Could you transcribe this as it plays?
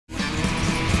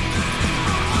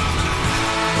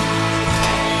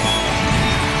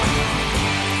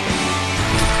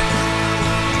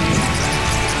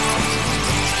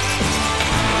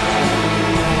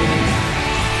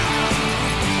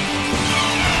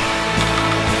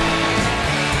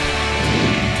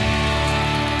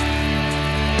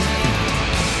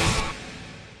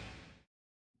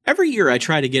Every year I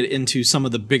try to get into some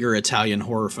of the bigger Italian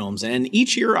horror films, and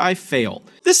each year I fail.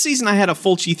 This season I had a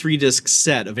Fulci 3-disc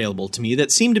set available to me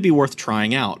that seemed to be worth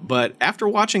trying out, but after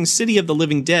watching City of the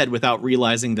Living Dead without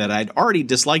realizing that I'd already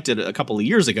disliked it a couple of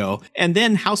years ago, and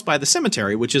then House by the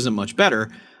Cemetery, which isn't much better,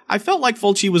 I felt like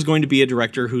Fulci was going to be a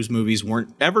director whose movies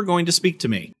weren't ever going to speak to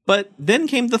me. But then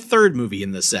came the third movie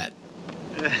in the set.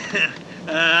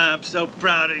 I'm so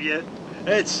proud of you.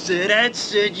 That's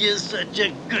it, you're such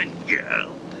a good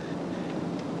girl.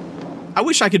 I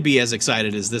wish I could be as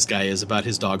excited as this guy is about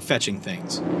his dog fetching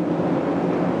things.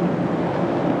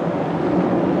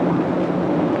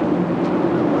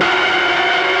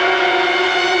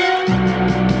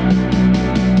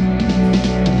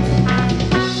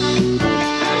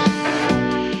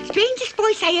 Strangest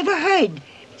voice I ever heard.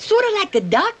 Sort of like a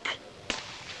duck.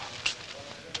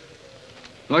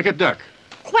 Like a duck?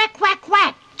 Quack, quack,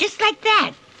 quack. Just like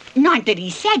that. Not that he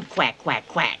said quack, quack,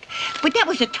 quack, but that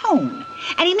was a tone,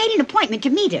 and he made an appointment to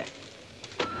meet her. Stupid!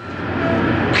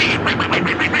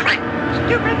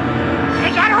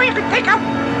 Is that all you can think of?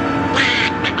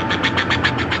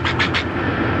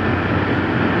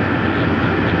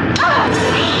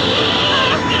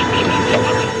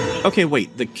 Okay,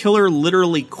 wait, the killer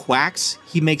literally quacks?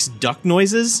 He makes duck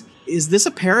noises? Is this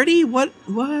a parody? What?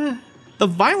 The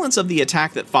violence of the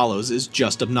attack that follows is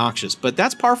just obnoxious, but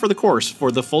that's par for the course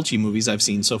for the Fulci movies I've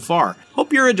seen so far.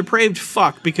 Hope you're a depraved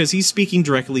fuck because he's speaking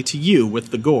directly to you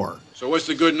with the gore. So what's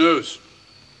the good news?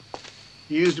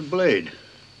 He used a blade.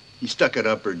 He stuck it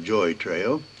up her joy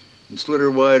trail and slit her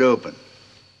wide open.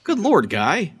 Good lord,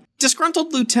 guy.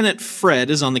 Disgruntled Lieutenant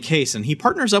Fred is on the case and he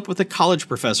partners up with a college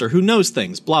professor who knows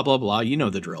things, blah blah blah, you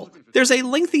know the drill. There's a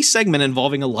lengthy segment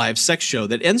involving a live sex show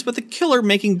that ends with the killer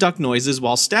making duck noises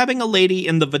while stabbing a lady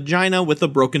in the vagina with a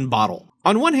broken bottle.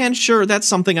 On one hand, sure, that's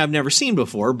something I've never seen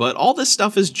before, but all this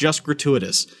stuff is just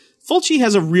gratuitous. Fulci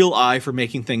has a real eye for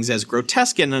making things as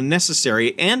grotesque and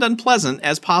unnecessary and unpleasant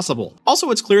as possible.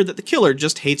 Also, it's clear that the killer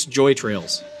just hates joy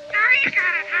trails. Now you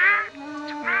got it, huh?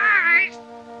 Surprise!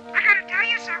 I gotta tell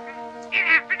you something. It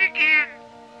happened again.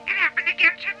 It happened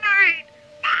again tonight.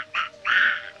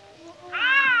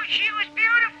 Oh, she was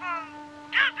beautiful.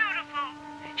 Too beautiful.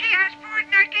 She asked for it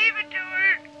and I gave it to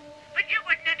her. But you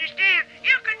wouldn't understand.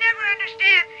 You could never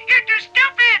understand. You're too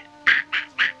stupid.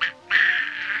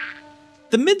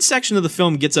 The midsection of the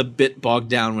film gets a bit bogged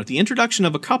down with the introduction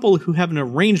of a couple who have an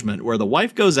arrangement where the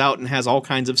wife goes out and has all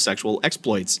kinds of sexual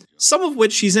exploits, some of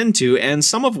which she's into and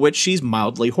some of which she's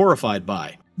mildly horrified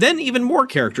by. Then even more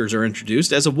characters are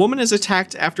introduced as a woman is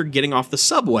attacked after getting off the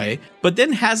subway, but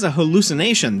then has a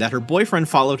hallucination that her boyfriend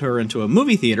followed her into a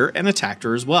movie theater and attacked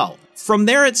her as well. From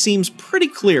there it seems pretty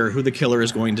clear who the killer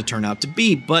is going to turn out to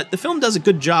be, but the film does a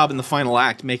good job in the final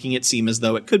act making it seem as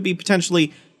though it could be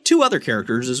potentially two other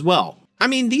characters as well. I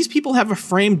mean, these people have a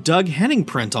framed Doug Henning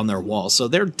print on their wall, so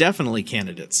they're definitely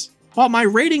candidates. While my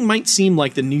rating might seem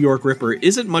like The New York Ripper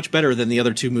isn't much better than the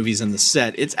other two movies in the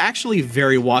set, it's actually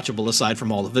very watchable aside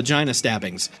from all the vagina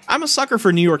stabbings. I'm a sucker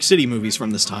for New York City movies from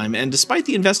this time, and despite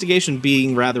the investigation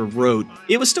being rather rote,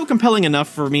 it was still compelling enough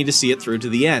for me to see it through to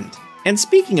the end. And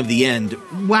speaking of the end,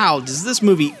 wow, does this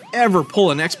movie ever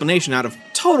pull an explanation out of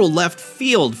total left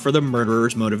field for the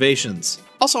murderer's motivations.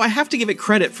 Also, I have to give it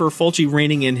credit for Fulci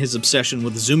reining in his obsession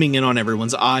with zooming in on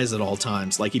everyone's eyes at all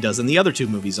times, like he does in the other two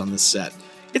movies on this set.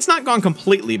 It's not gone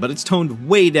completely, but it's toned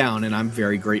way down, and I'm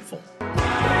very grateful.